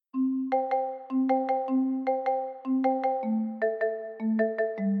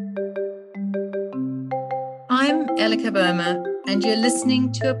I'm Elika Burma, and you're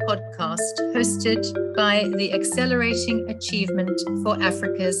listening to a podcast hosted by the Accelerating Achievement for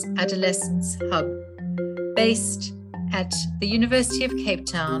Africa's Adolescence Hub, based at the University of Cape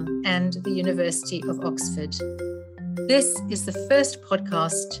Town and the University of Oxford. This is the first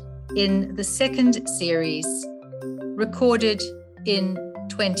podcast in the second series, recorded in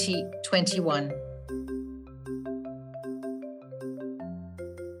 2021.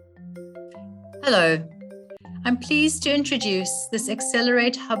 Hello. I'm pleased to introduce this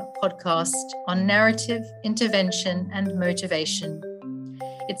Accelerate Hub podcast on narrative, intervention, and motivation.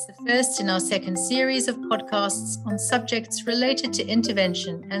 It's the first in our second series of podcasts on subjects related to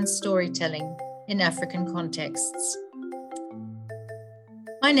intervention and storytelling in African contexts.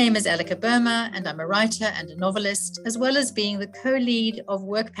 My name is Elika Burma, and I'm a writer and a novelist, as well as being the co-lead of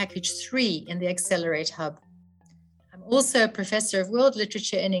Work Package 3 in the Accelerate Hub. I'm also a professor of world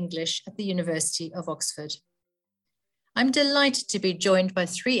literature and English at the University of Oxford. I'm delighted to be joined by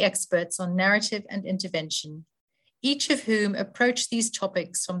three experts on narrative and intervention, each of whom approach these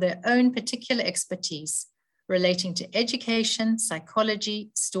topics from their own particular expertise relating to education,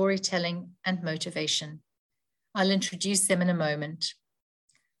 psychology, storytelling, and motivation. I'll introduce them in a moment.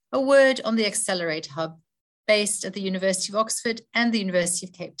 A word on the Accelerate Hub, based at the University of Oxford and the University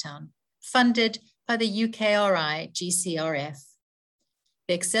of Cape Town, funded by the UKRI GCRF.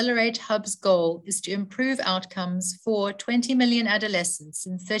 The Accelerate Hub's goal is to improve outcomes for 20 million adolescents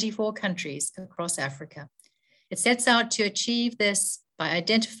in 34 countries across Africa. It sets out to achieve this by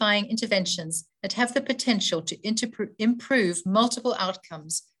identifying interventions that have the potential to improve multiple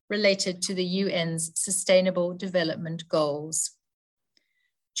outcomes related to the UN's Sustainable Development Goals.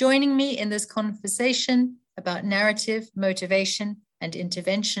 Joining me in this conversation about narrative, motivation, and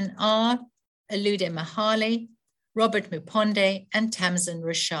intervention are Alude Mahale, Robert Muponde, and Tamsin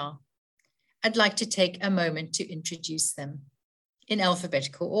Rashah. I'd like to take a moment to introduce them in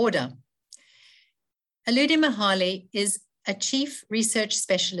alphabetical order. Alude Mahale is a Chief Research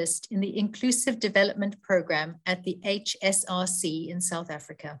Specialist in the Inclusive Development Program at the HSRC in South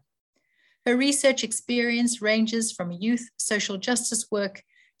Africa. Her research experience ranges from youth social justice work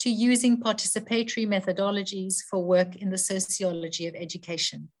to using participatory methodologies for work in the sociology of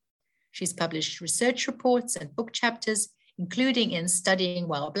education. She's published research reports and book chapters, including in Studying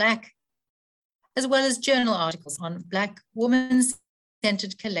While Black, as well as journal articles on Black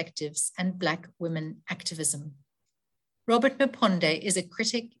women-centered collectives and Black women activism. Robert Muponde is a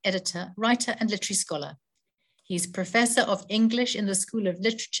critic, editor, writer, and literary scholar. He's professor of English in the School of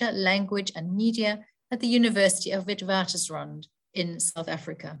Literature, Language, and Media at the University of Witwatersrand in South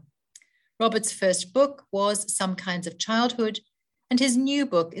Africa. Robert's first book was Some Kinds of Childhood, and his new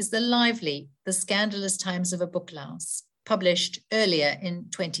book is The Scandalous Times of a Book Louse, published earlier in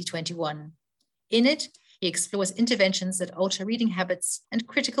 2021. In it, he explores interventions that alter reading habits and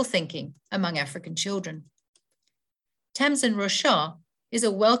critical thinking among African children. Tamsin Rashah is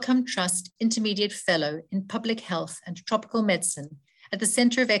a Wellcome Trust Intermediate Fellow in Public Health and Tropical Medicine at the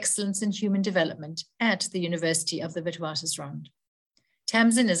Center of Excellence in Human Development at the University of the Witwatersrand.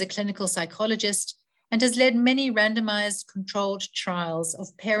 Tamsin is a clinical psychologist and has led many randomized controlled trials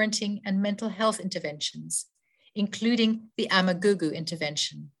of parenting and mental health interventions, including the Amagugu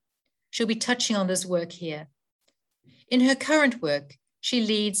intervention. She'll be touching on this work here. In her current work, she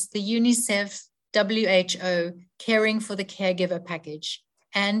leads the UNICEF WHO Caring for the Caregiver package,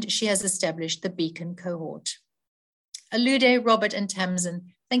 and she has established the Beacon cohort. Alude, Robert, and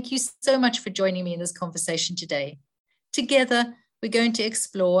Tamsin, thank you so much for joining me in this conversation today. Together, we're going to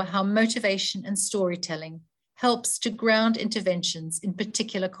explore how motivation and storytelling helps to ground interventions in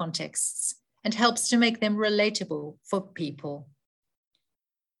particular contexts and helps to make them relatable for people.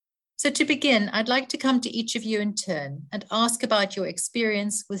 So to begin, I'd like to come to each of you in turn and ask about your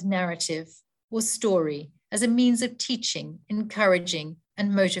experience with narrative or story as a means of teaching, encouraging,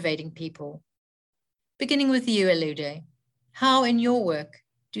 and motivating people. Beginning with you, Alude, how in your work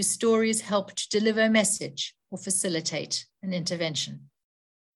do stories help to deliver a message or facilitate an intervention?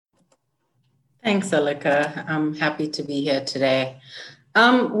 Thanks, Elika. I'm happy to be here today.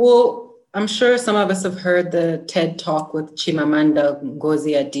 Well, I'm sure some of us have heard the TED Talk with Chimamanda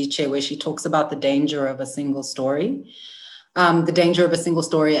Ngozi Adichie, where she talks about the danger of a single story. The danger of a single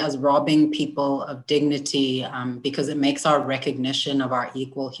story as robbing people of dignity because it makes our recognition of our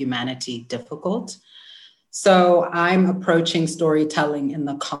equal humanity difficult. So I'm approaching storytelling in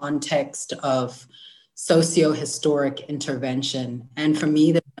the context of socio-historic intervention. And for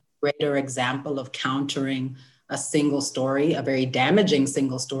me, there's a greater example of countering a single story, a very damaging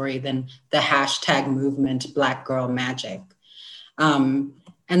single story, than the hashtag movement Black Girl Magic. And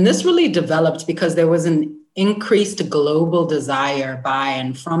this really developed because there was an increased global desire by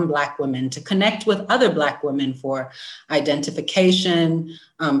and from Black women to connect with other Black women for identification,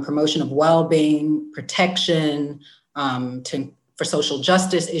 promotion of well-being, protection, for social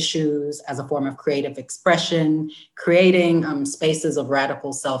justice issues as a form of creative expression, creating spaces of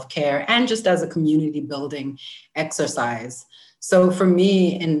radical self-care, and just as a community building exercise. So for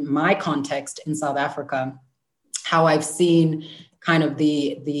me, in my context in South Africa, how I've seen kind of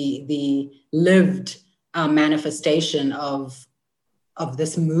the lived manifestation of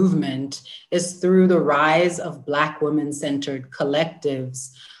this movement is through the rise of Black women-centered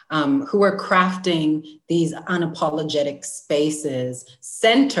collectives who are crafting these unapologetic spaces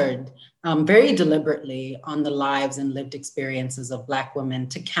centered very deliberately on the lives and lived experiences of Black women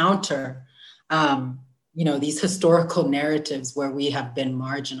to counter these historical narratives where we have been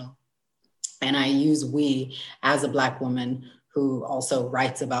marginal. And I use we as a Black woman who also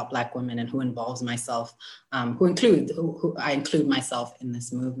writes about Black women and who involves myself, who I include myself in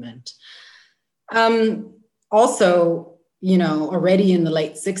this movement. Also, already in the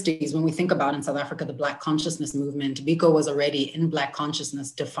late 60s, when we think about in South Africa, the Black consciousness movement, Biko was already in Black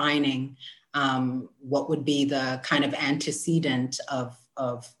consciousness defining what would be the kind of antecedent of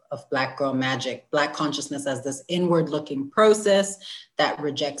Black girl magic, Black consciousness as this inward-looking process that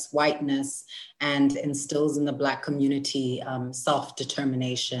rejects whiteness and instills in the Black community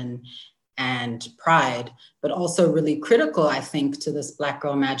self-determination and pride. But also really critical, I think, to this Black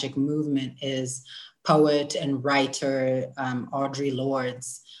girl magic movement is poet and writer Audre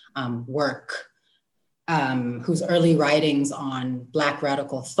Lorde's work, whose early writings on Black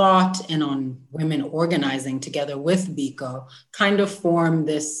radical thought and on women organizing together with Biko kind of form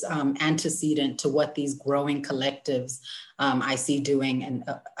this antecedent to what these growing collectives I see doing and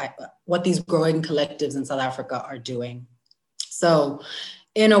what these growing collectives in South Africa are doing. So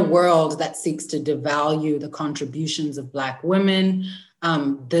in a world that seeks to devalue the contributions of Black women,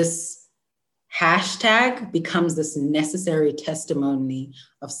 this hashtag becomes this necessary testimony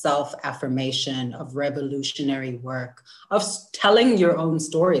of self-affirmation, of revolutionary work, of telling your own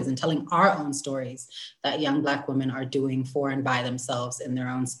stories and telling our own stories that young Black women are doing for and by themselves in their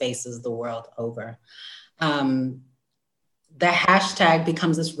own spaces the world over. The hashtag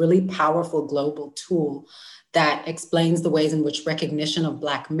becomes this really powerful global tool that explains the ways in which recognition of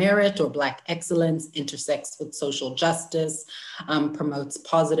Black merit or Black excellence intersects with social justice, promotes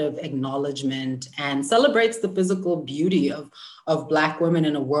positive acknowledgement, and celebrates the physical beauty of Black women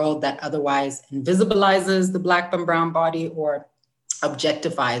in a world that otherwise invisibilizes the Black and brown body or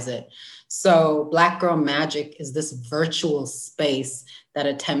objectifies it. So Black girl magic is this virtual space that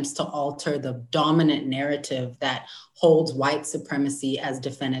attempts to alter the dominant narrative that holds white supremacy as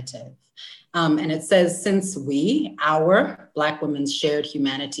definitive. And it says, since our Black women's shared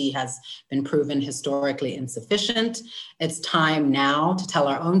humanity has been proven historically insufficient, it's time now to tell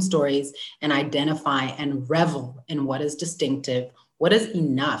our own stories and identify and revel in what is distinctive, what is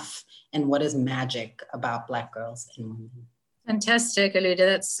enough, and what is magic about Black girls and women. Fantastic, Alida.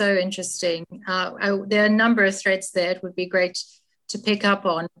 That's so interesting. There are a number of threads there. It would be great to pick up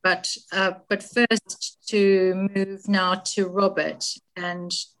on, but first to move now to Robert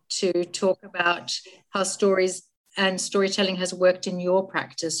and to talk about how stories and storytelling has worked in your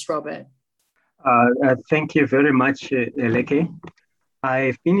practice, Robert. Thank you very much, Eleke.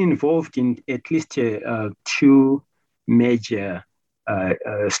 I've been involved in at least two major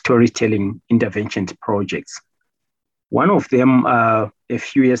storytelling interventions projects. One of them a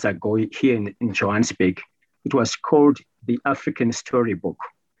few years ago here in Johannesburg, it was called the African Storybook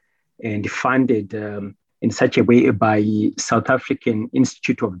and funded in such a way by South African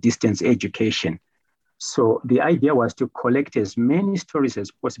Institute of Distance Education. So the idea was to collect as many stories as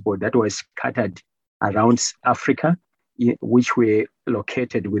possible that were scattered around Africa, which were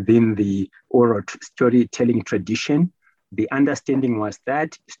located within the oral storytelling tradition. The understanding was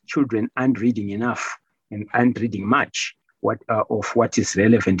that children aren't reading enough and aren't reading much of what is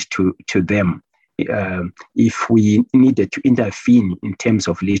relevant to them if we needed to intervene in terms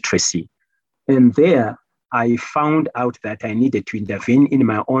of literacy. And there, I found out that I needed to intervene in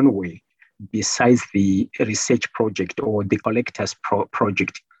my own way, besides the research project or the collectors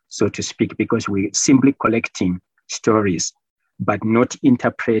project, so to speak, because we're simply collecting stories, but not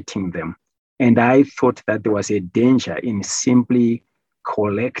interpreting them. And I thought that there was a danger in simply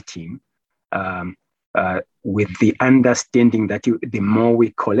collecting with the understanding that the more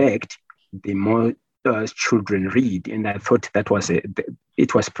we collect, the more children read. And I thought that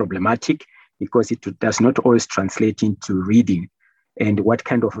it was problematic, because it does not always translate into reading and what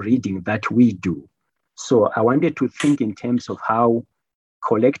kind of reading that we do. So I wanted to think in terms of how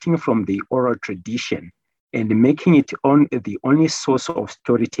collecting from the oral tradition and making it on the only source of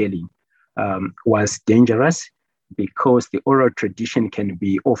storytelling was dangerous, because the oral tradition can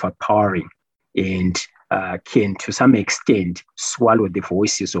be overpowering and can, to some extent, swallow the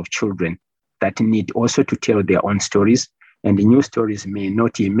voices of children that need also to tell their own stories, and the new stories may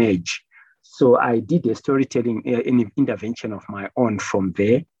not emerge. So I did a storytelling intervention of my own from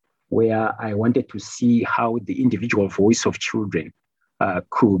there, where I wanted to see how the individual voice of children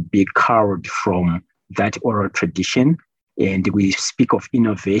could be carved from that oral tradition. And we speak of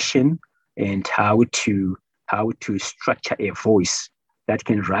innovation and how to structure a voice that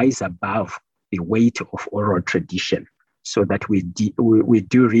can rise above the weight of oral tradition, so that we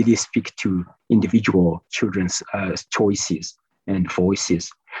do really speak to individual children's choices and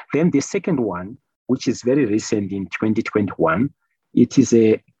voices. Then the second one, which is very recent in 2021, it is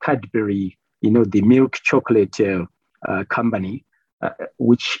a Cadbury, the milk chocolate company,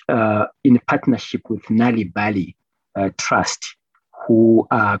 which in partnership with Nalibali Trust, who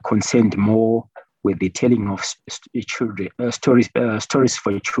are concerned more with the telling of children stories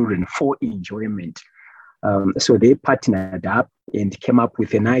for children for enjoyment. So they partnered up and came up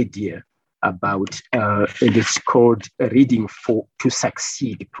with an idea about, it's called Reading to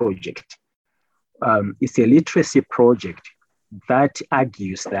Succeed project. It's a literacy project that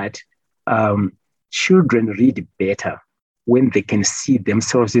argues that children read better when they can see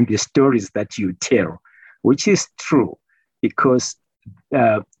themselves in the stories that you tell, which is true, because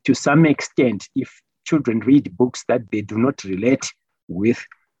to some extent, if children read books that they do not relate with,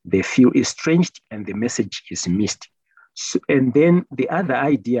 they feel estranged and the message is missed. So, and then the other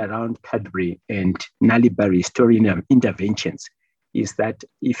idea around Cadbury and Nalibali story interventions is that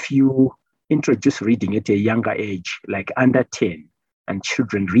if you introduce reading at a younger age, like under 10, and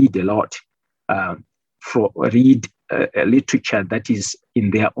children read a lot, read literature that is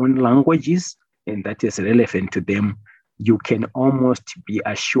in their own languages and that is relevant to them, you can almost be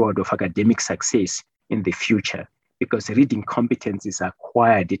assured of academic success in the future, because reading competence is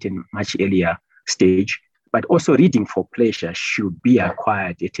acquired at a much earlier stage, but also reading for pleasure should be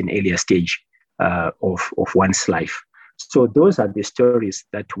acquired at an earlier stage of one's life. So those are the stories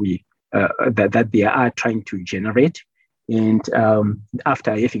that that they are trying to generate. And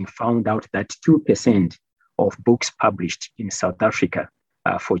after having found out that 2% of books published in South Africa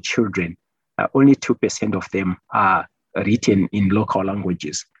for children, only 2% of them are written in local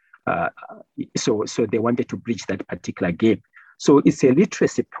languages. So they wanted to bridge that particular gap. So it's a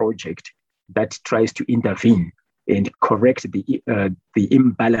literacy project that tries to intervene and correct the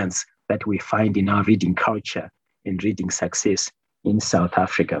imbalance that we find in our reading culture and reading success in South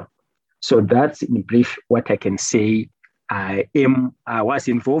Africa. So that's in brief what I can say I was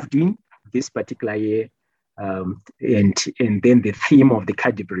involved in this particular year. And then the theme of the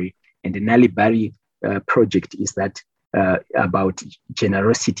Cadbury and the Nalibali project is that about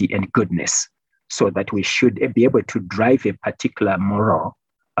generosity and goodness, so that we should be able to drive a particular moral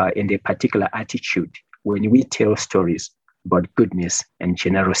and a particular attitude when we tell stories about goodness and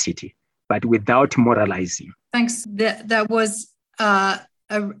generosity, but without moralizing. Thanks. That was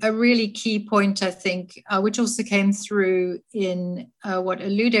a really key point, I think, which also came through in what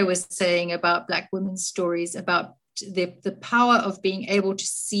Alude was saying about Black women's stories, about the power of being able to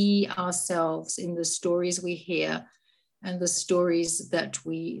see ourselves in the stories we hear and the stories that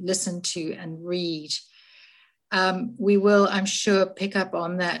we listen to and read. We will, I'm sure, pick up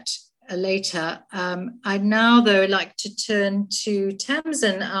on that later. I'd now, though, like to turn to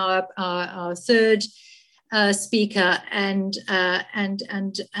Tamsin, our third speaker, and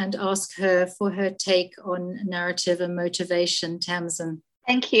ask her for her take on narrative and motivation. Tamsin.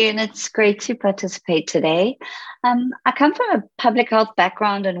 Thank you, and it's great to participate today. I come from a public health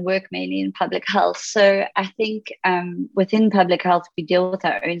background and work mainly in public health. So I think within public health, we deal with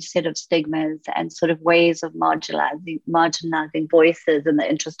our own set of stigmas and sort of ways of marginalizing voices in the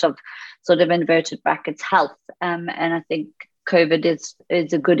interest of sort of inverted brackets health. And I think COVID is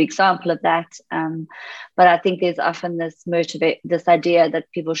a good example of that. But I think there's often this idea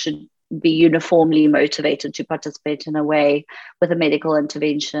that people should be uniformly motivated to participate in a way with a medical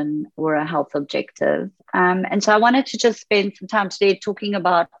intervention or a health objective. And so I wanted to just spend some time today talking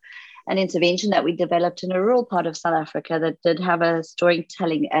about an intervention that we developed in a rural part of South Africa that did have a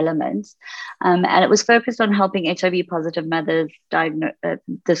storytelling element. And it was focused on helping HIV positive mothers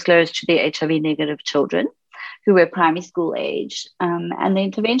disclose to their HIV negative children who were primary school age. And the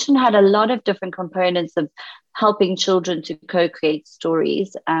intervention had a lot of different components of helping children to co-create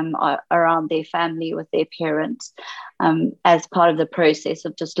stories around their family with their parents as part of the process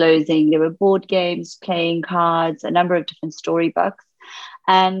of disclosing. There were board games, playing cards, a number of different storybooks.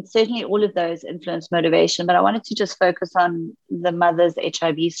 And certainly all of those influence motivation. But I wanted to just focus on the mother's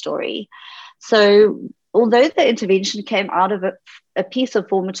HIV story. So although the intervention came out of a piece of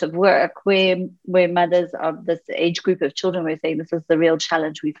formative work where mothers of this age group of children were saying this is the real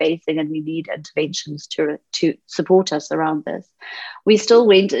challenge we're facing and we need interventions to support us around this, we still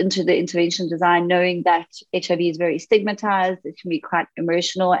went into the intervention design knowing that HIV is very stigmatized, it can be quite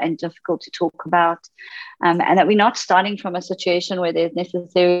emotional and difficult to talk about, and that we're not starting from a situation where there's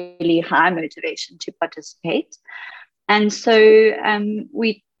necessarily high motivation to participate. And so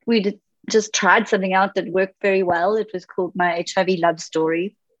we just tried something out that worked very well. It was called My HIV Love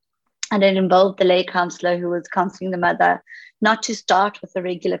Story. And it involved the lay counselor who was counseling the mother not to start with the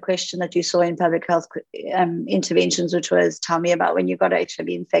regular question that you saw in public health interventions, which was, tell me about when you got HIV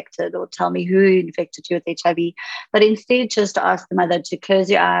infected, or tell me who infected you with HIV, but instead just ask the mother to close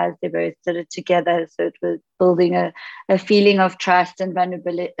your eyes. They both did it together. So it was building a feeling of trust and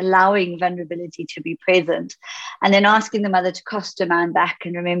vulnerability, allowing vulnerability to be present. And then asking the mother to cast her mind back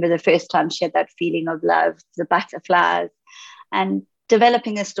and remember the first time she had that feeling of love, the butterflies, and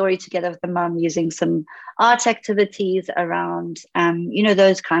developing a story together with the mum using some art activities around,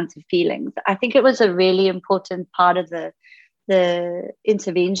 those kinds of feelings. I think it was a really important part of the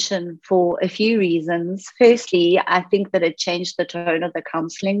intervention for a few reasons. Firstly, I think that it changed the tone of the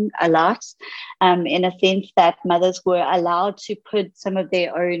counselling a lot, in a sense that mothers were allowed to put some of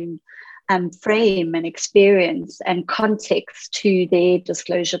their own frame and experience and context to their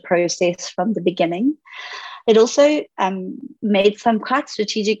disclosure process from the beginning. It also made some quite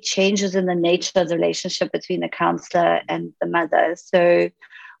strategic changes in the nature of the relationship between the counsellor and the mother. So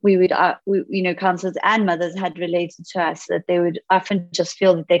we would, counsellors and mothers had related to us that they would often just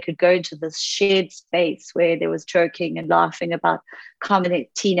feel that they could go into this shared space where there was joking and laughing about common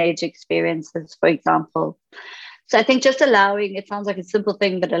teenage experiences, for example. So I think just allowing, it sounds like a simple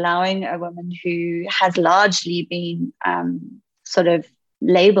thing, but allowing a woman who has largely been sort of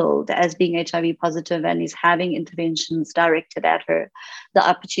labeled as being HIV positive and is having interventions directed at her, the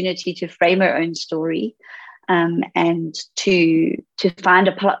opportunity to frame her own story, and to find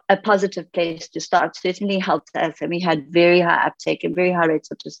a positive place to start certainly helped us. And we had very high uptake and very high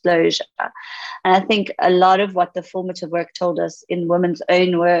rates of disclosure. And I think a lot of what the formative work told us in women's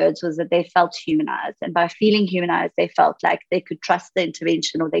own words was that they felt humanized. And by feeling humanized, they felt like they could trust the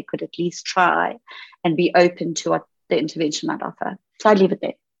intervention, or they could at least try and be open to what the intervention might offer. So I'd leave it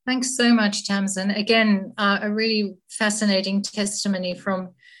there. Thanks so much, Tamsin. Again, a really fascinating testimony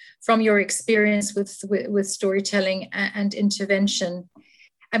from your experience with storytelling and intervention.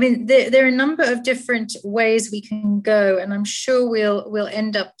 I mean, there are a number of different ways we can go, and I'm sure we'll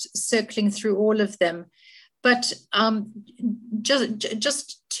end up circling through all of them. But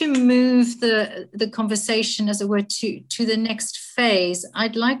just to move the conversation, as it were, to the next phase,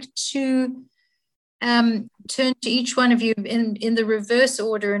 I'd like to turn to each one of you in the reverse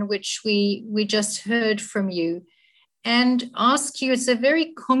order in which we just heard from you, and ask you, it's a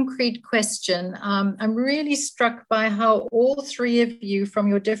very concrete question. I'm really struck by how all three of you, from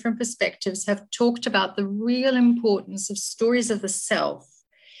your different perspectives, have talked about the real importance of stories of the self,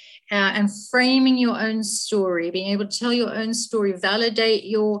 and framing your own story, being able to tell your own story, validate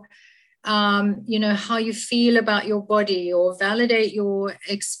your how you feel about your body, or validate your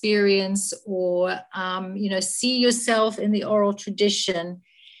experience, or, see yourself in the oral tradition.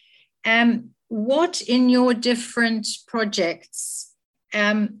 What in your different projects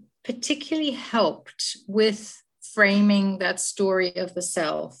particularly helped with framing that story of the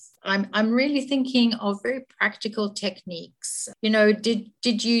self? I'm really thinking of very practical techniques.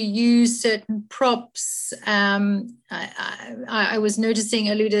 Did you use certain props? I was noticing,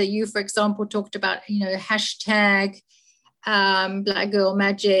 Alhuda, that you, for example, talked about hashtag Black Girl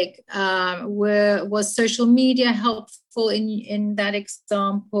Magic. Was social media helpful in that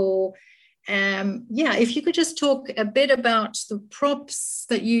example? If you could just talk a bit about the props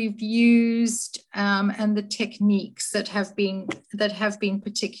that you've used, and the techniques that have been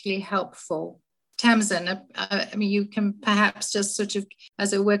particularly helpful. Tamsin, you can perhaps just sort of,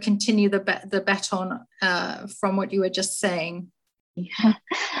 as it were, continue the baton from what you were just saying. Yeah.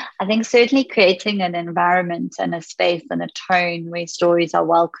 I think certainly creating an environment and a space and a tone where stories are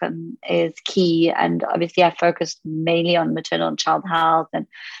welcome is key. And obviously I focused mainly on maternal and child health and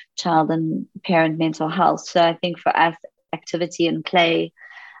child and parent mental health. So I think for us, activity and play,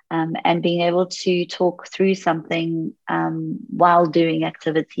 and being able to talk through something while doing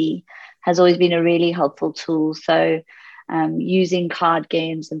activity has always been a really helpful tool. So using card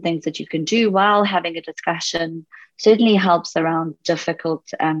games and things that you can do while having a discussion certainly helps around difficult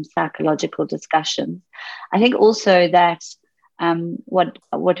psychological discussions. I think also that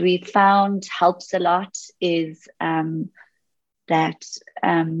What we found helps a lot is that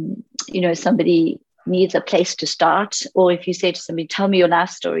somebody needs a place to start, or if you say to somebody, tell me your life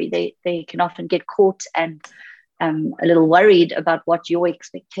story, they can often get caught and a little worried about what your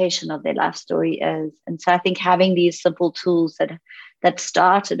expectation of their life story is. And so I think having these simple tools that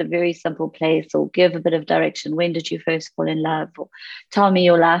start at a very simple place, or give a bit of direction, when did you first fall in love, or tell me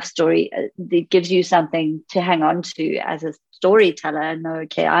your life story, it gives you something to hang on to as a storyteller and know,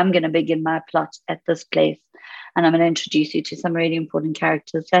 okay, I'm going to begin my plot at this place, and I'm going to introduce you to some really important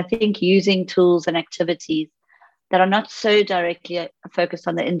characters. So I think using tools and activities that are not so directly focused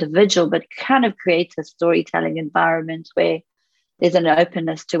on the individual, but kind of create a storytelling environment where there's an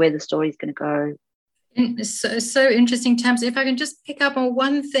openness to where the story is going to go. So interesting, Tams. If I can just pick up on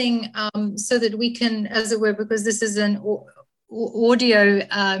one thing, so that we can, as it were, because this is an audio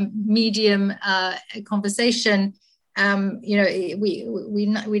medium conversation,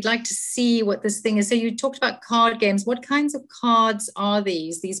 we'd like to see what this thing is. So you talked about card games. What kinds of cards are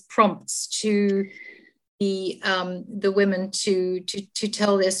these prompts to the women to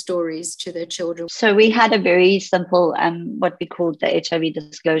tell their stories to their children? So we had a very simple what we called the HIV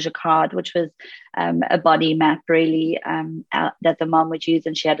disclosure card, which was a body map really that the mom would use,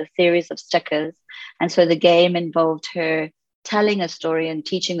 and she had a series of stickers. And so the game involved her telling a story and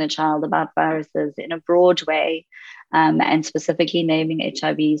teaching the child about viruses in a broad way, and specifically naming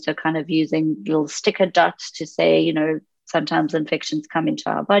HIV. So kind of using little sticker dots to say, sometimes infections come into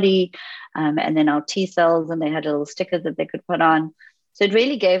our body, and then our T cells, and they had little stickers that they could put on. So it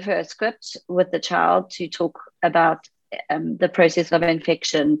really gave her a script with the child to talk about the process of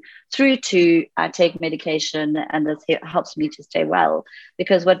infection through to take medication, and this helps me to stay well.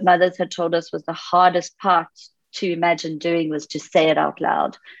 Because what mothers had told us was the hardest part to imagine doing was to say it out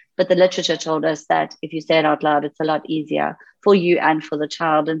loud. But the literature told us that if you say it out loud, it's a lot easier for you and for the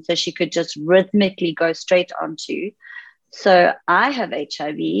child. And so she could just rhythmically go straight onto, so I have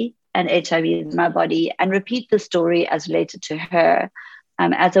HIV and HIV is my body, and repeat the story as related to her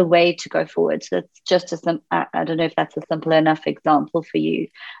as a way to go forward. So it's just I don't know if that's a simple enough example for you,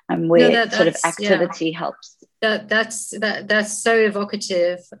 where sort of activity helps. That's so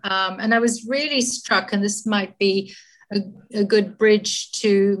evocative. And I was really struck, and this might be a good bridge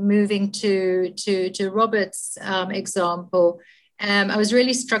to moving to Robert's example. I was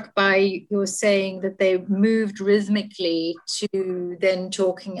really struck by your saying that they moved rhythmically to then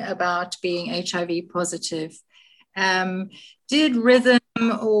talking about being HIV positive. Did rhythm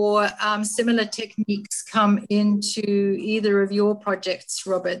or similar techniques come into either of your projects,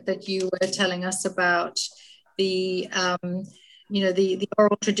 Robert, that you were telling us about, the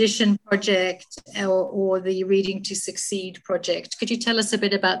Oral Tradition project or the Reading to Succeed project? Could you tell us a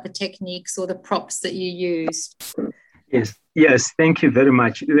bit about the techniques or the props that you used? Yes, thank you very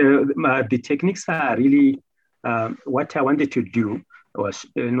much. The techniques are really, what I wanted to do was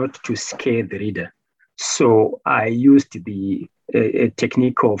not to scare the reader. So I used the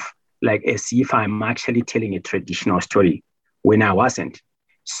technique of like as if I'm actually telling a traditional story when I wasn't.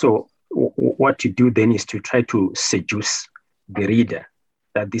 So what you do then is to try to seduce the reader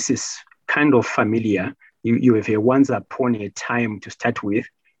that this is kind of familiar. You have a once upon a time to start with,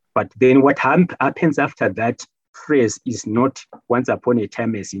 but then what happens after that phrase is not once upon a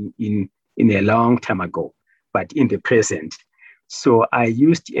time as in a long time ago, but in the present. So I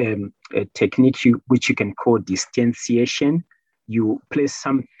used a technique which you can call distanciation. You place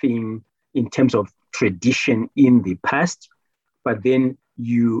something in terms of tradition in the past, but then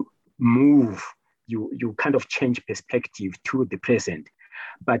you move, you kind of change perspective to the present.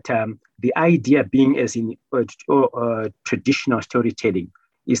 But the idea being as in traditional storytelling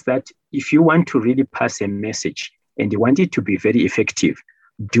is that if you want to really pass a message and you want it to be very effective,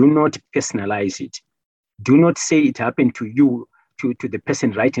 do not personalize it. Do not say it happened to you, to the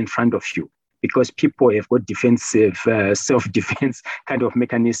person right in front of you, because people have got defensive, self-defense kind of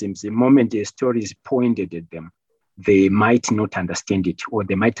mechanisms. The moment a story is pointed at them, they might not understand it or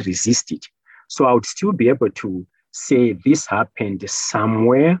they might resist it. So I would still be able to say this happened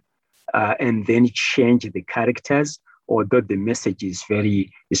somewhere and then change the characters, although the message is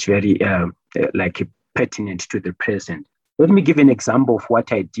very like pertinent to the present. Let me give an example of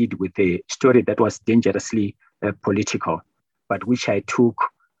what I did with a story that was dangerously political, but which I took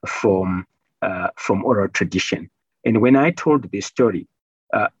from oral tradition. And when I told the story,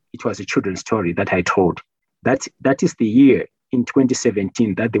 it was a children's story that I told. That is the year in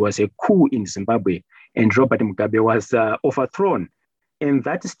 2017 that there was a coup in Zimbabwe and Robert Mugabe was overthrown. And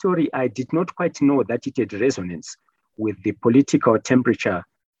that story, I did not quite know that it had resonance with the political temperature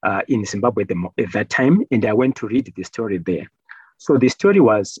in Zimbabwe at that time. And I went to read the story there. So the story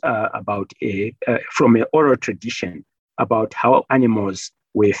was about from an oral tradition about how animals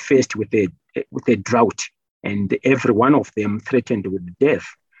were faced with a drought, and every one of them threatened with death.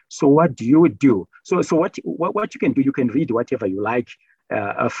 So what do you do? So what you can do, you can read whatever you like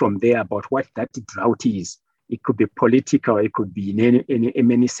from there about what that drought is. It could be political, it could be in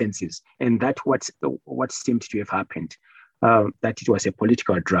many senses. And that's what seemed to have happened, that it was a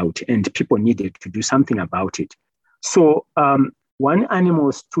political drought and people needed to do something about it. So one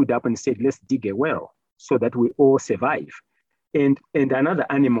animal stood up and said, let's dig a well so that we all survive. And another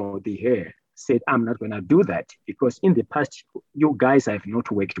animal, the hare, said, I'm not going to do that because in the past, you guys have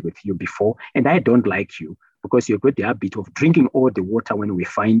not worked with you before, and I don't like you because you've got the habit of drinking all the water when we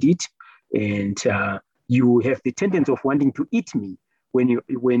find it, and you have the tendency of wanting to eat me when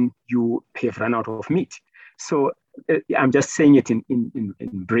you have run out of meat. So I'm just saying it in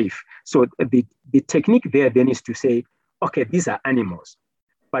brief. So the technique there then is to say, okay, these are animals.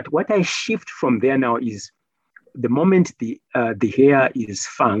 But what I shift from there now is the moment the hare is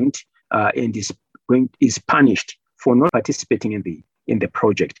found and is punished for not participating in the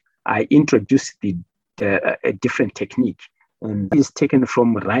project, I introduce a different technique, and this is taken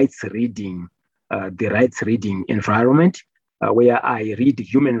from rights reading, the rights reading environment, where I read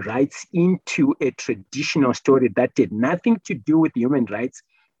human rights into a traditional story that had nothing to do with human rights,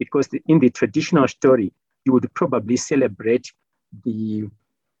 because in the traditional story, you would probably celebrate the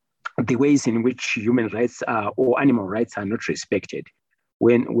ways in which human rights or animal rights are not respected.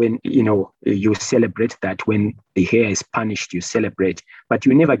 When you celebrate that, when the hare is punished, you celebrate, but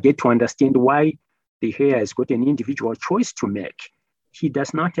you never get to understand why the hare has got an individual choice to make. He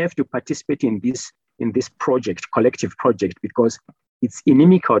does not have to participate in this project, collective project, because it's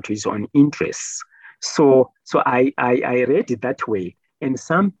inimical to his own interests. So I read it that way, and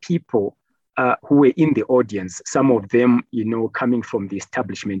some people who were in the audience, some of them, coming from the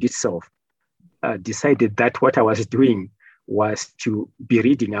establishment itself, decided that what I was doing was to be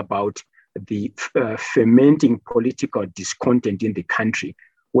reading about the fermenting political discontent in the country,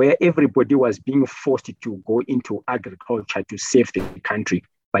 where everybody was being forced to go into agriculture to save the country,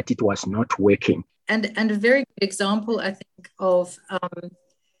 but it was not working. And a very good example, I think, of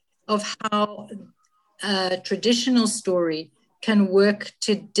how a traditional story can work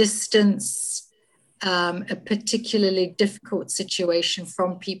to distance a particularly difficult situation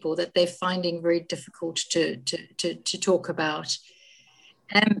from people that they're finding very difficult to talk about.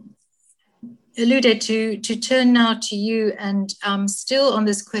 Elude, to turn now to you, and still on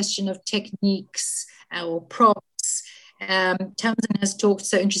this question of techniques or prompts, Tamsin has talked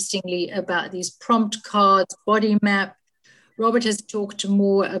so interestingly about these prompt cards, body map. Robert has talked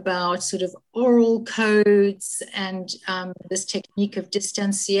more about sort of oral codes and this technique of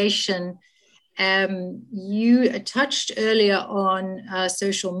distanciation. You touched earlier on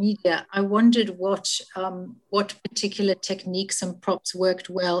social media. I wondered what particular techniques and props worked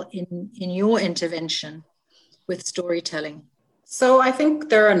well in your intervention with storytelling. So I think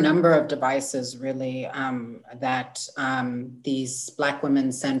there are a number of devices really that these Black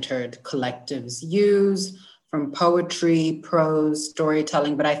women-centered collectives use, from poetry, prose,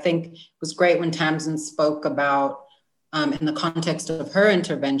 storytelling. But I think it was great when Tamsin spoke about, in the context of her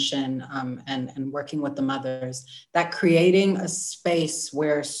intervention and working with the mothers, that creating a space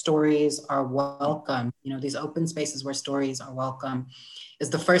where stories are welcome, these open spaces where stories are welcome, is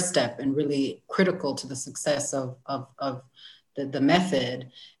the first step and really critical to the success of the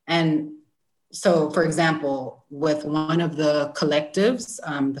method. And so, for example, with one of the collectives,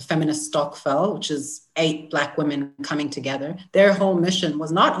 the Feminist Stokvel, which is 8 Black women coming together, their whole mission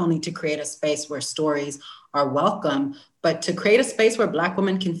was not only to create a space where stories are welcome, but to create a space where Black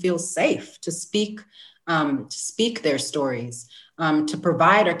women can feel safe to speak their stories, to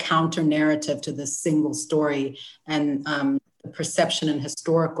provide a counter narrative to this single story, and the perception and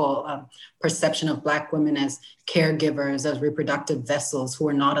historical perception of Black women as caregivers, as reproductive vessels who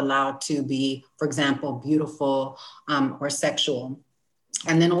are not allowed to be, for example, beautiful or sexual.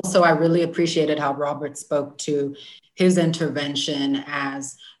 And then also I really appreciated how Robert spoke to his intervention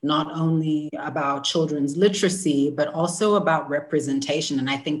as not only about children's literacy, but also about representation. And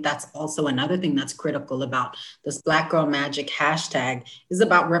I think that's also another thing that's critical about this Black Girl Magic hashtag, is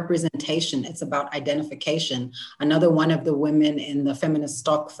about representation. It's about identification. Another one of the women in the Feminist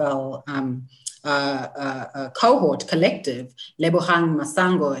Stokvel cohort collective, Lebogang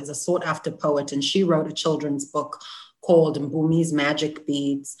Masango, is a sought after poet, and she wrote a children's book called Mbumi's Magic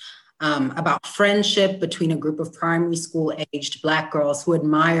Beads, about friendship between a group of primary school aged Black girls who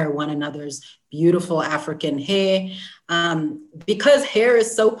admire one another's beautiful African hair, because hair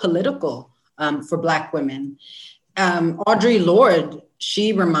is so political for Black women. Audre Lorde,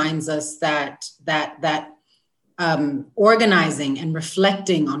 she reminds us that organizing and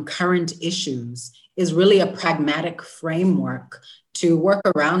reflecting on current issues is really a pragmatic framework to work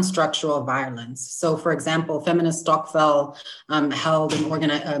around structural violence. So, for example, Feminist Stockwell held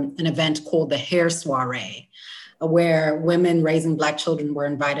an event called the Hair Soiree, where women raising Black children were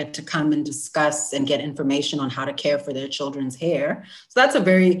invited to come and discuss and get information on how to care for their children's hair. So that's a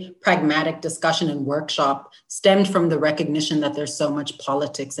very pragmatic discussion and workshop, stemmed from the recognition that there's so much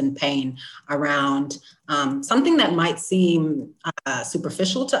politics and pain around something that might seem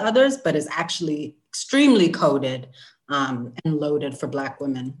superficial to others, but is actually extremely coded and loaded for Black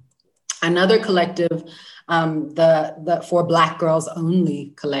women. Another collective, the For Black Girls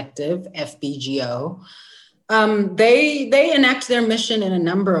Only collective, FBGO, they enact their mission in a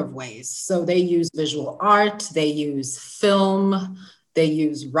number of ways. So they use visual art, they use film, they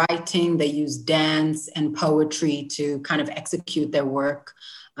use writing, they use dance and poetry to kind of execute their work,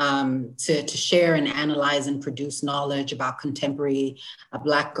 to share and analyze and produce knowledge about contemporary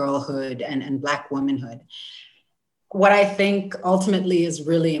Black girlhood and Black womanhood. What I think ultimately is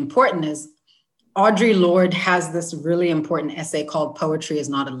really important is Audre Lorde has this really important essay called Poetry is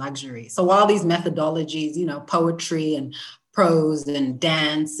Not a Luxury. So while these methodologies, poetry and prose and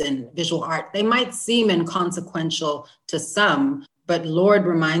dance and visual art, they might seem inconsequential to some, but Lorde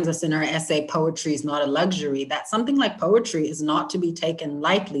reminds us in her essay, Poetry is Not a Luxury, that something like poetry is not to be taken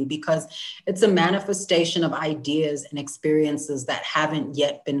lightly because it's a manifestation of ideas and experiences that haven't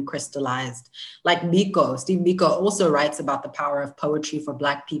yet been crystallized. Like Steve Biko also writes about the power of poetry for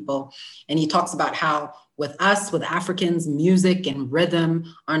Black people. And he talks about how with Africans, music and rhythm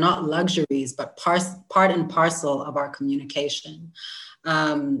are not luxuries, but part and parcel of our communication.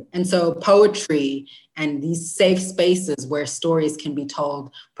 And so poetry and these safe spaces where stories can be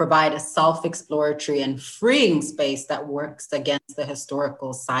told provide a self-exploratory and freeing space that works against the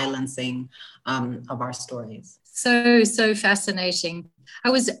historical silencing of our stories. So fascinating. I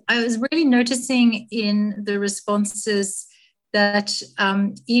was really noticing in the responses that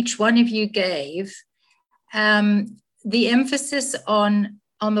each one of you gave, the emphasis on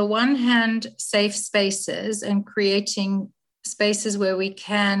the one hand, safe spaces and creating spaces where we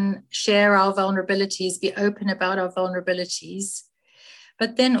can share our vulnerabilities, be open about our vulnerabilities.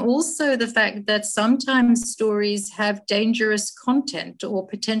 But then also the fact that sometimes stories have dangerous content or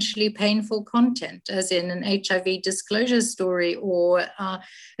potentially painful content, as in an HIV disclosure story or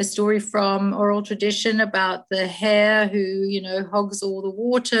a story from oral tradition about the hare who, hogs all the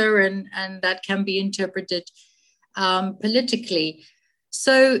water and that can be interpreted politically.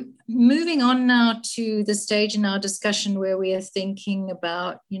 So moving on now to the stage in our discussion where we are thinking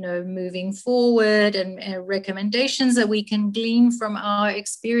about, moving forward and recommendations that we can glean from our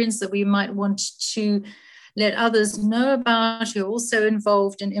experience that we might want to let others know about who are also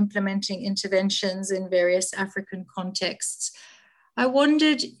involved in implementing interventions in various African contexts. I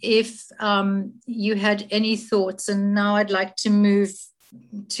wondered if you had any thoughts, and now I'd like to move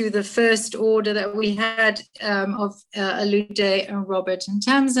to the first order that we had of Alude and Robert and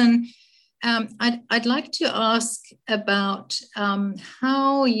Tamsin. I'd like to ask about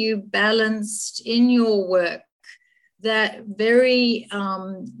how you balanced in your work that very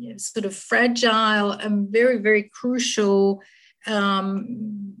sort of fragile and very, very crucial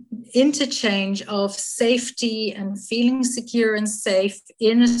interchange of safety and feeling secure and safe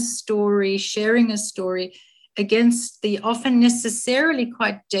in a story, sharing a story, against the often necessarily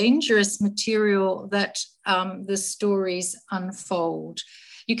quite dangerous material that the stories unfold.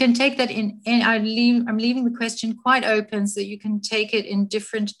 You can take that I'm leaving the question quite open so you can take it in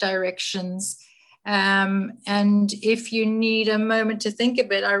different directions. And if you need a moment to think a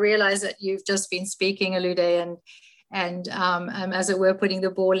bit, I realize that you've just been speaking, Alude, and as it were, putting the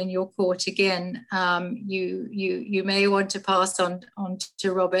ball in your court again. You may want to pass on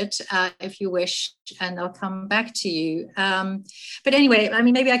to Robert if you wish, and I'll come back to you. But anyway,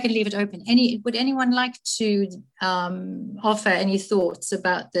 maybe I could leave it open. Would anyone like to offer any thoughts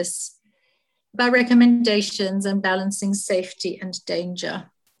about this, about recommendations and balancing safety and danger?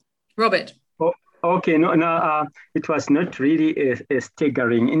 Robert. Okay, no, it was not really a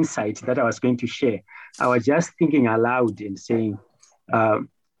staggering insight that I was going to share. I was just thinking aloud and saying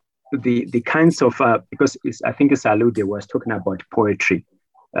the kinds of, because I think it's Alude was talking about poetry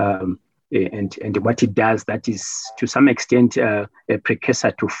and what it does, that is to some extent a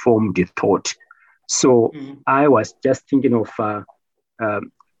precursor to formed thought. So I was just thinking of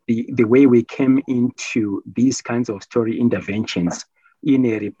the way we came into these kinds of story interventions in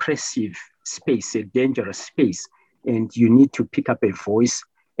a repressive space, a dangerous space, and you need to pick up a voice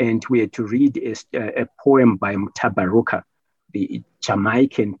and we had to read a poem by Mutabaruka, the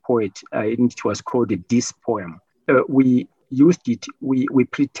Jamaican poet. It was called This Poem. We used it, we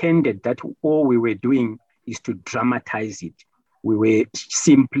pretended that all we were doing is to dramatize it. We were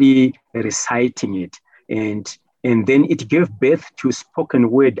simply reciting it. And then it gave birth to spoken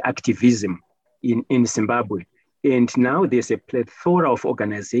word activism in Zimbabwe. And now there's a plethora of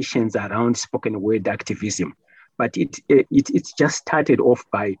organizations around spoken word activism. But it just started off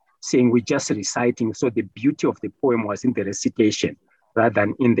by saying we're just reciting. So the beauty of the poem was in the recitation rather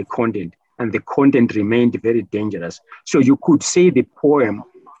than in the content. And the content remained very dangerous. So you could say the poem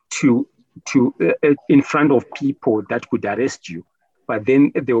to in front of people that could arrest you, but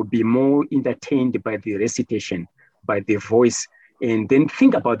then they will be more entertained by the recitation, by the voice, and then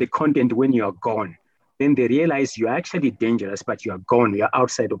think about the content when you are gone. Then they realize you're actually dangerous, but you are gone, you're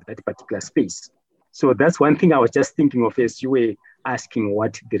outside of that particular space. So that's one thing I was just thinking of as you were asking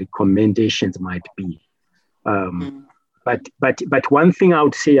what the recommendations might be. But one thing I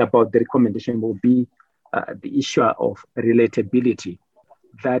would say about the recommendation will be the issue of relatability,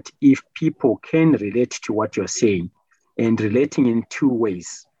 that if people can relate to what you're saying, and relating in two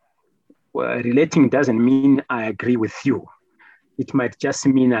ways. Well, relating doesn't mean I agree with you. It might just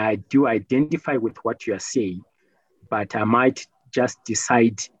mean I do identify with what you are saying, but I might just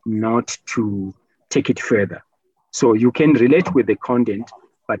decide not to take it further. So you can relate with the content,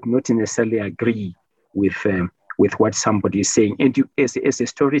 but not necessarily agree with what somebody is saying. And you, as a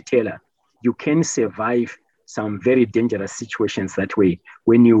storyteller, you can survive some very dangerous situations that way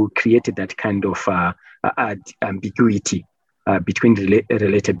when you created that kind of ambiguity between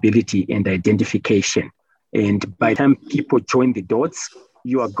relatability and identification. And by the time people join the dots,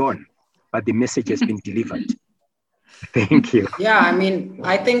 you are gone, but the message has been delivered. Thank you. Yeah, I mean,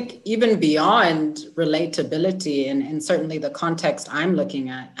 I think even beyond relatability, and certainly the context I'm looking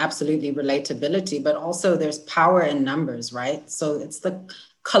at, absolutely relatability, but also there's power in numbers, right? So it's the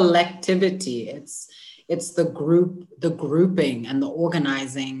collectivity, it's the grouping and the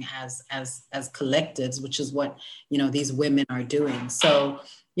organizing as collectives, which is what, these women are doing. So,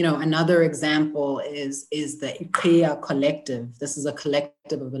 another example is the Ikea Collective. This is a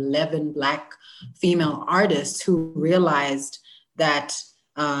collective of 11 Black female artists who realized that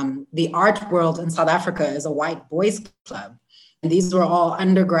the art world in South Africa is a white boys club. And these were all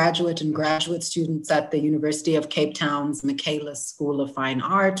undergraduate and graduate students at the University of Cape Town's Michaelis School of Fine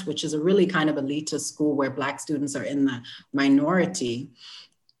Art, which is a really kind of elitist school where Black students are in the minority.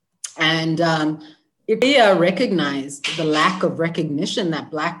 And IKEA recognized the lack of recognition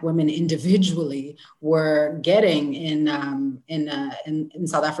that Black women individually were getting in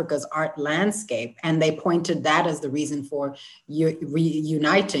South Africa's art landscape, and they pointed that as the reason for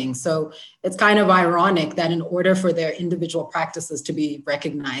reuniting. So it's kind of ironic that in order for their individual practices to be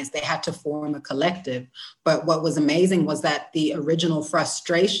recognized, they had to form a collective. But what was amazing was that the original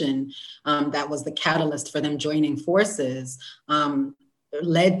frustration that was the catalyst for them joining forces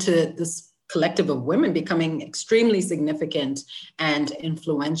led to this collective of women becoming extremely significant and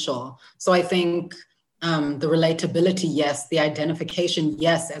influential. So I think the relatability, yes, the identification,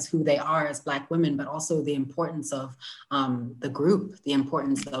 yes, as who they are as Black women, but also the importance of the group, the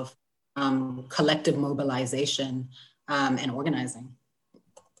importance of collective mobilization and organizing.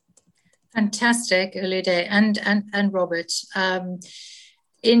 Fantastic, Olude and Robert.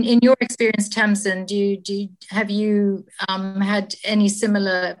 In your experience, Tamsin, have you had any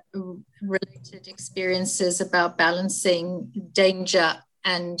similar related experiences about balancing danger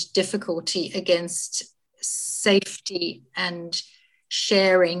and difficulty against safety and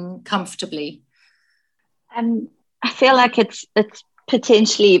sharing comfortably? I feel like it's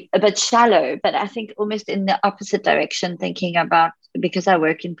potentially a bit shallow, but I think almost in the opposite direction, thinking about, because I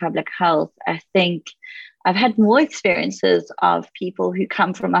work in public health, I think I've had more experiences of people who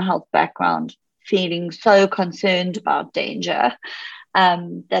come from a health background feeling so concerned about danger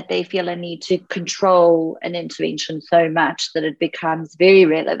that they feel a need to control an intervention so much that it becomes very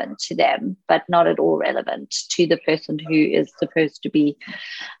relevant to them, but not at all relevant to the person who is supposed to be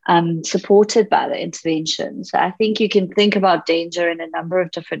supported by the intervention. So I think you can think about danger in a number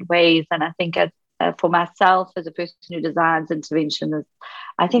of different ways. And I think for myself as a person who designs intervention,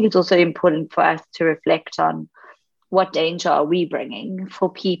 I think it's also important for us to reflect on what danger are we bringing for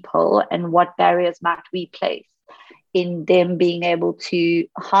people and what barriers might we place in them being able to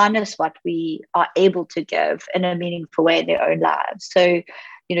harness what we are able to give in a meaningful way in their own lives. So,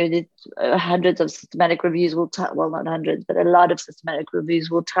 the hundreds of systematic reviews will tell, well, not hundreds, but a lot of systematic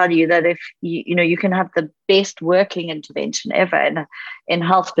reviews will tell you that if you can have the best working intervention ever in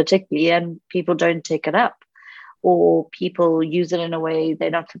health particularly, and people don't take it up, or people use it in a way they're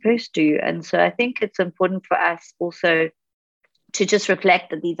not supposed to. And so I think it's important for us also to just reflect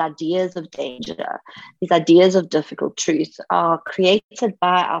that these ideas of danger, these ideas of difficult truth are created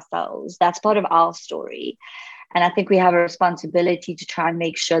by ourselves. That's part of our story. And I think we have a responsibility to try and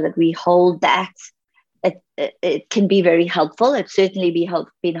make sure that we hold that. It can be very helpful. It's certainly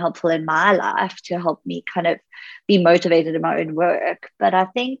been helpful in my life to help me kind of be motivated in my own work. But I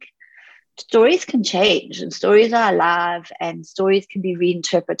think stories can change, and stories are alive, and stories can be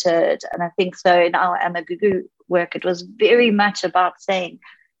reinterpreted. And I think so in our Amagugu work, it was very much about saying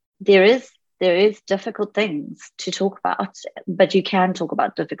there is difficult things to talk about, but you can talk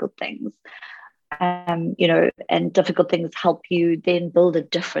about difficult things. And difficult things help you then build a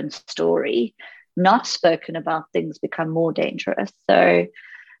different story. Not spoken about things become more dangerous. So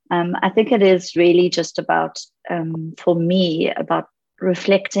I think it is really just about, for me, about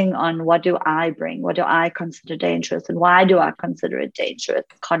reflecting on what do I bring, what do I consider dangerous, and why do I consider it dangerous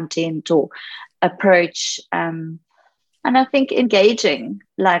content or approach. And I think engaging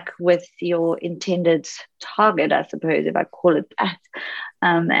with your intended target, I suppose, if I call it that,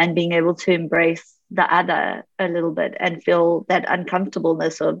 and being able to embrace the other a little bit and feel that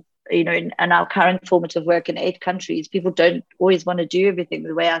uncomfortableness of, in our current formative work in 8 countries, people don't always want to do everything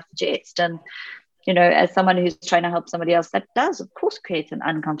the way I suggest. And, as someone who's trying to help somebody else, that does, of course, create an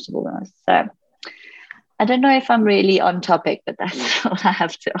uncomfortableness. So I don't know if I'm really on topic, but that's all I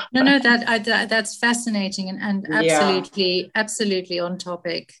have to offer. No, that's fascinating and absolutely on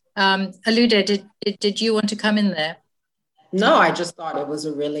topic. Alude, did you want to come in there? No, I just thought it was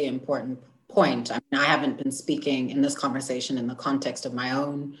a really important point. I mean, I haven't been speaking in this conversation in the context of my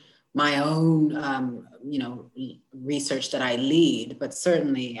own research that I lead, but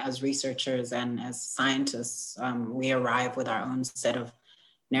certainly as researchers and as scientists, we arrive with our own set of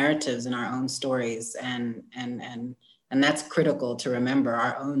narratives and our own stories, and that's critical to remember,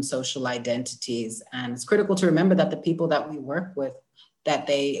 our own social identities. And it's critical to remember that the people that we work with, that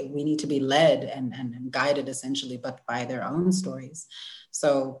we need to be led and guided essentially, but by their own stories.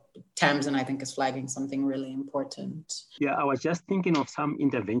 So Tamsin, I think, is flagging something really important. Yeah, I was just thinking of some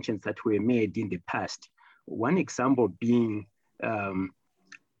interventions that were made in the past. One example being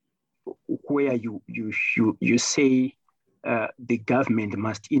where you say the government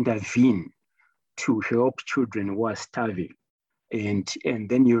must intervene to help children who are starving. And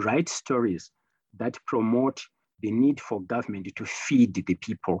then you write stories that promote the need for government to feed the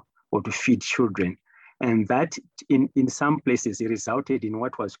people or to feed children. And that in some places it resulted in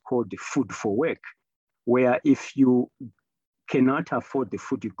what was called the food for work, where if you cannot afford the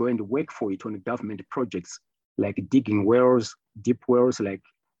food, you go and work for it on government projects like digging wells, deep wells, like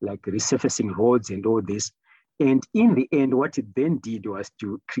resurfacing roads and all this. And in the end, what it then did was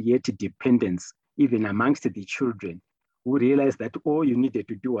to create dependence even amongst the children, who realized that all you needed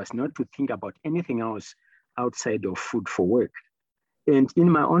to do was not to think about anything else outside of food for work. And in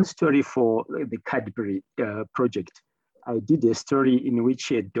my own story for the Cadbury project, I did a story in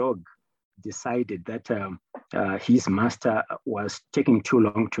which a dog decided that his master was taking too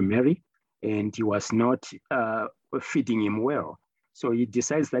long to marry and he was not feeding him well. So he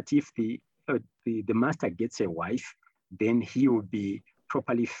decides that if the master gets a wife, then he will be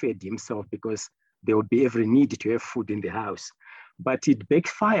properly fed himself because there will be every need to have food in the house. But it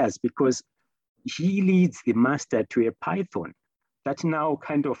backfires because he leads the master to a python that now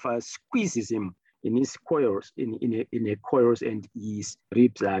kind of squeezes him in his coils, in a coils, and his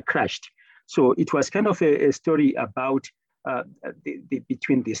ribs are crushed. So it was kind of a story about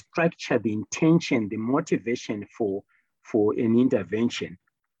between the structure, the intention, the motivation for an intervention,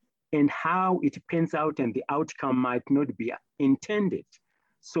 and how it pans out and the outcome might not be intended.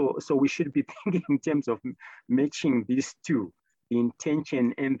 So we should be thinking in terms of matching these two, the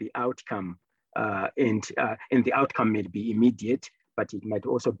intention and the outcome. And the outcome may be immediate, but it might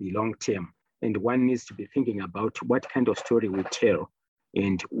also be long-term. And one needs to be thinking about what kind of story we tell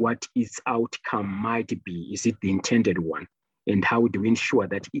and what its outcome might be. Is it the intended one? And how do we ensure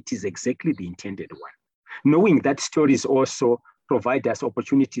that it is exactly the intended one? Knowing that stories also provide us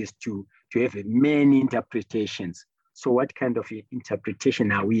opportunities to have many interpretations. So what kind of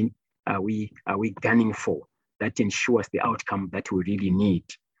interpretation are we gunning for that ensures the outcome that we really need?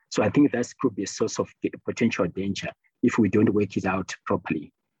 So I think that could be a source of potential danger if we don't work it out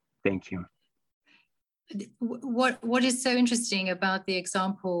properly. Thank you. What is so interesting about the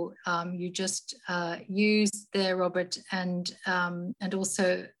example you just used there, Robert, and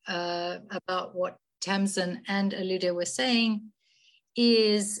also about what Tamsin and Alude were saying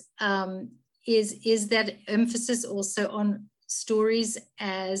is that emphasis also on stories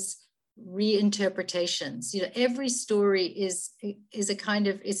as reinterpretations. Every story is a kind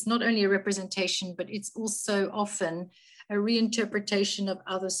of, it's not only a representation, but it's also often a reinterpretation of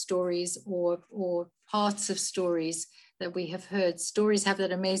other stories or parts of stories that we have heard. Stories have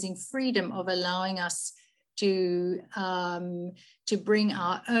that amazing freedom of allowing us to bring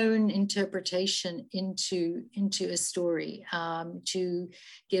our own interpretation into a story, to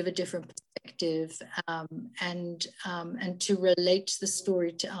give a different perspective, and to relate the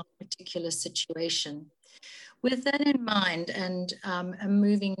story to our particular situation. With that in mind, and I'm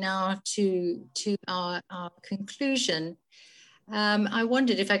moving now to our conclusion. I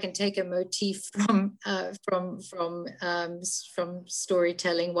wondered if I can take a motif from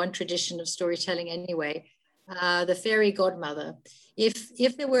storytelling, one tradition of storytelling anyway, the fairy godmother.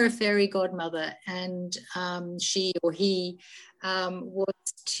 If there were a fairy godmother and she or he was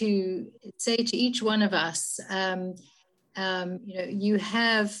to say to each one of us, you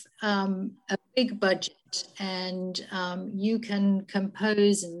have a big budget and you can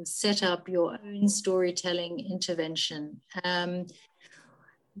compose and set up your own storytelling intervention.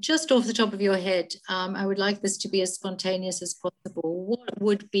 Just off the top of your head, I would like this to be as spontaneous as possible. What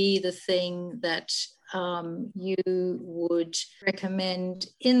would be the thing that you would recommend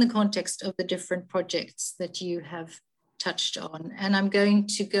in the context of the different projects that you have touched on? And I'm going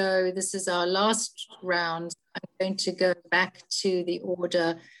to go, this is our last round, I'm going to go back to the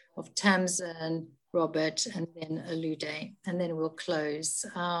order of Tamzin, Robert, and then Olude, and then we'll close.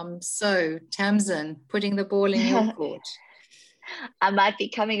 So Tamzin, putting the ball in your court. I might be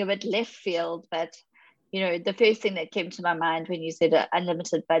coming a bit left field, but the first thing that came to my mind when you said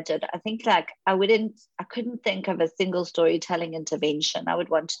unlimited budget, I think I couldn't think of a single storytelling intervention I would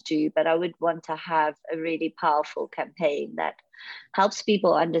want to do, but I would want to have a really powerful campaign that helps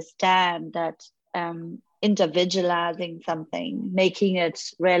people understand that individualizing something, making it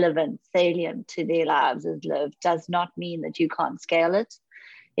relevant, salient to their lives as lived, does not mean that you can't scale it.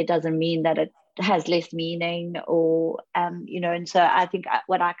 It doesn't mean that it has less meaning or, and so I think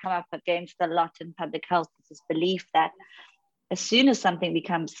what I come up against a lot in public health is this belief that as soon as something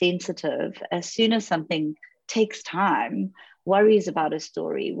becomes sensitive, as soon as something takes time, worries about a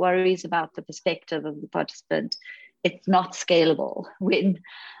story, worries about the perspective of the participant, it's not scalable. When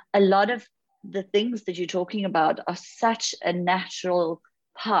a lot of the things that you're talking about are such a natural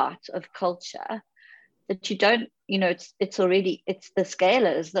part of culture that you don't, it's the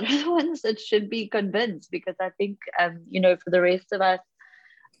scalers that are the ones that should be convinced, because I think, for the rest of us,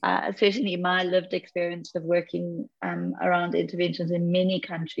 especially my lived experience of working around interventions in many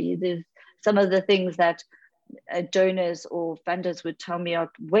countries, is some of the things that donors or funders would tell me are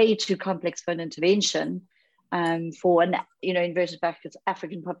way too complex for an intervention for an, inverted brackets,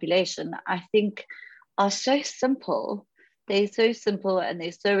 African population, I think are so simple. They're so simple and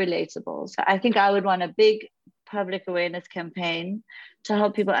they're so relatable. So I think I would want a big public awareness campaign to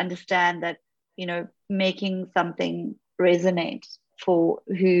help people understand that, making something resonate for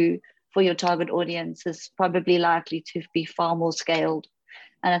your target audience is probably likely to be far more scaled.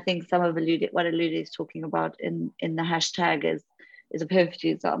 And I think some of what Olude is talking about in the hashtag is a perfect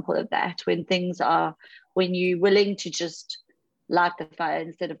example of that. When you're willing to just light the fire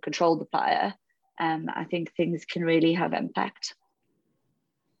instead of control the fire, I think things can really have impact.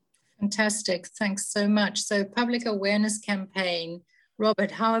 Fantastic, thanks so much. So public awareness campaign.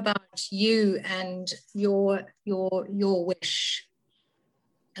 Robert, how about you and your wish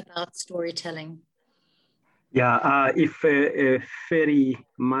about storytelling? Yeah, if a fairy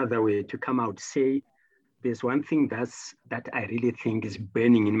mother were to come out, say, there's one thing that I really think is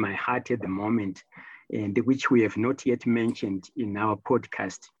burning in my heart at the moment, and which we have not yet mentioned in our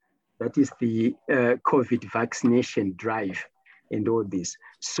podcast. That is the COVID vaccination drive and all this.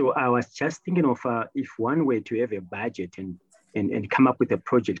 So I was just thinking of if one way to have a budget and come up with a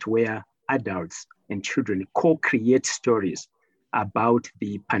project where adults and children co-create stories about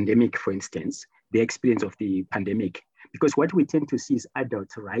the pandemic, for instance, the experience of the pandemic. Because what we tend to see is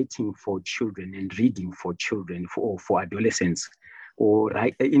adults writing for children and reading for children or for adolescents, or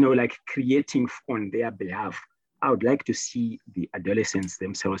like creating on their behalf. I would like to see the adolescents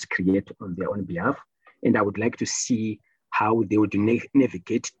themselves create on their own behalf. And I would like to see how they would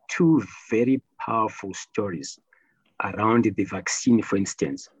navigate two very powerful stories around the vaccine, for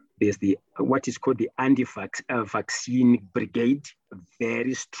instance. There's what is called the anti-vaccine brigade,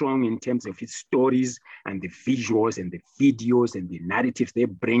 very strong in terms of its stories and the visuals and the videos and the narratives they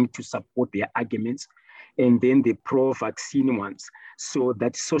bring to support their arguments. And then the pro-vaccine ones. So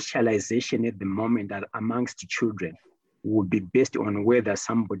that socialization at the moment amongst children would be based on whether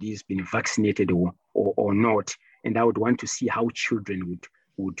somebody has been vaccinated or not. And I would want to see how children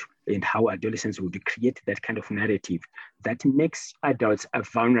and how adolescents would create that kind of narrative that makes adults are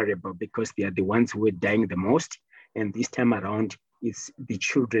vulnerable because they are the ones who are dying the most. And this time around, it's the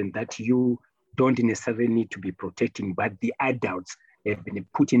children that you don't necessarily need to be protecting, but the adults have been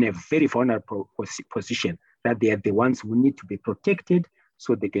put in a very vulnerable position that they are the ones who need to be protected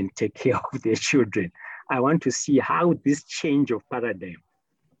so they can take care of their children. I want to see how this change of paradigm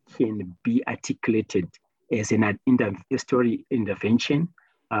can be articulated as a story intervention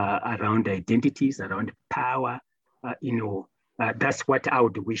around identities, around power. That's what I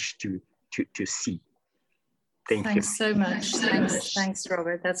would wish to see. Thank you. Thanks so much. Thanks,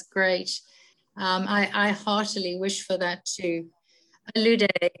 Robert. That's great. I heartily wish for that too. Alude,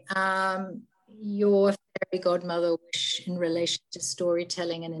 your fairy godmother wish in relation to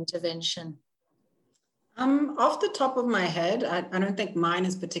storytelling and intervention. Off the top of my head, I don't think mine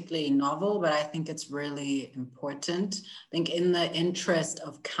is particularly novel, but I think it's really important. I think in the interest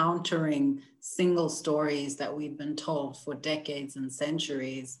of countering single stories that we've been told for decades and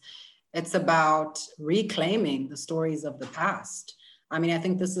centuries, it's about reclaiming the stories of the past. I mean, I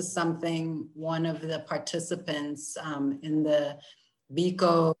think this is something one of the participants in the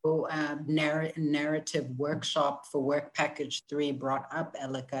Biko narrative workshop for Work Package 3 brought up,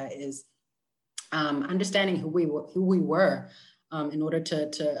 Elika, is understanding who we were in order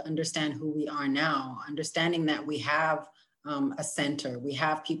to understand who we are now, understanding that we have a center, we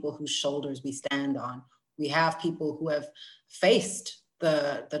have people whose shoulders we stand on, we have people who have faced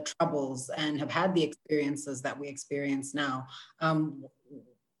the troubles and have had the experiences that we experience now.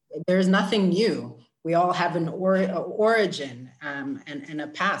 There's nothing new. We all have an origin and a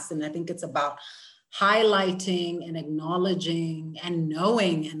past. And I think it's about highlighting and acknowledging and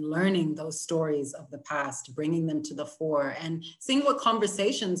knowing and learning those stories of the past, bringing them to the fore and seeing what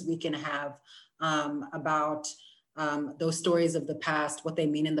conversations we can have about those stories of the past, what they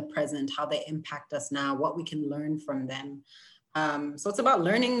mean in the present, how they impact us now, what we can learn from them. So it's about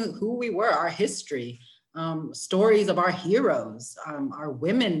learning who we were, our history, stories of our heroes, our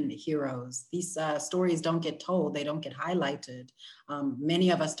women heroes. These stories don't get told, they don't get highlighted.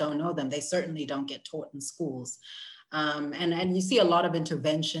 Many of us don't know them. They certainly don't get taught in schools. And you see a lot of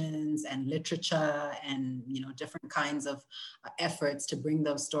interventions and literature and different kinds of efforts to bring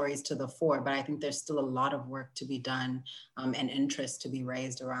those stories to the fore. But I think there's still a lot of work to be done and interest to be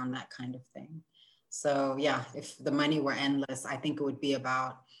raised around that kind of thing. So yeah, if the money were endless, I think it would be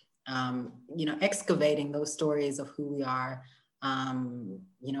about excavating those stories of who we are,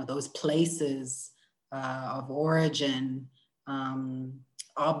 those places of origin,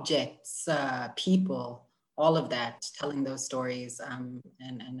 objects, people, all of that, telling those stories, and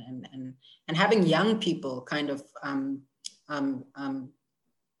having young people kind of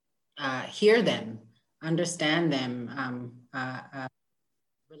hear them, understand them,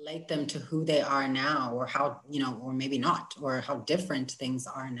 relate them to who they are now, or how, or maybe not, or how different things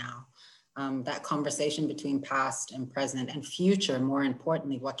are now. That conversation between past and present and future, more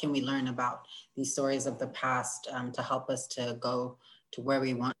importantly, what can we learn about these stories of the past to help us to go to where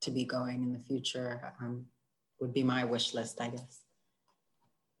we want to be going in the future, would be my wish list, I guess.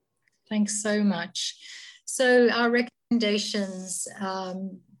 Thanks so much. So our recommendations,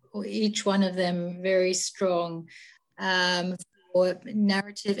 each one of them very strong, or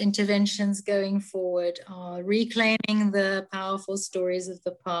narrative interventions going forward are reclaiming the powerful stories of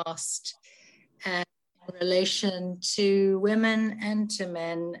the past and in relation to women and to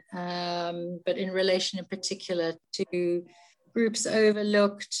men, but in relation in particular to groups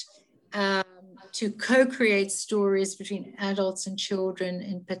overlooked, to co-create stories between adults and children,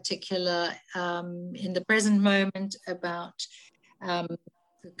 in particular in the present moment about the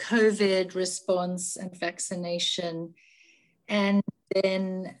COVID response and vaccination. And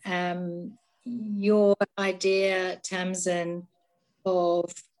then your idea, Tamsin,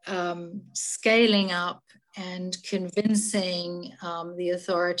 of scaling up and convincing the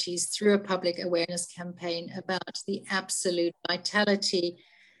authorities through a public awareness campaign about the absolute vitality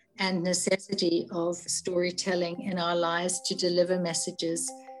and necessity of storytelling in our lives to deliver messages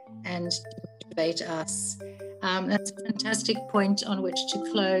and to motivate us. That's a fantastic point on which to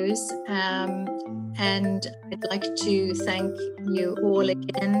close. And I'd like to thank you all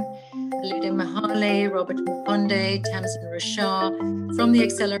again. Alude Mahale, Robert Mukonde, Tamsin Rashar from the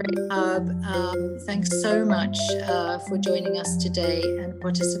Accelerate Hub. Thanks so much for joining us today and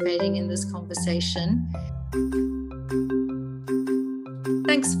participating in this conversation.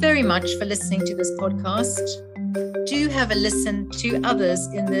 Thanks very much for listening to this podcast. Do have a listen to others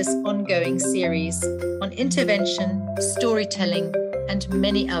in this ongoing series on intervention, storytelling, and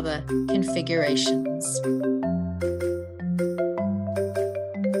many other configurations.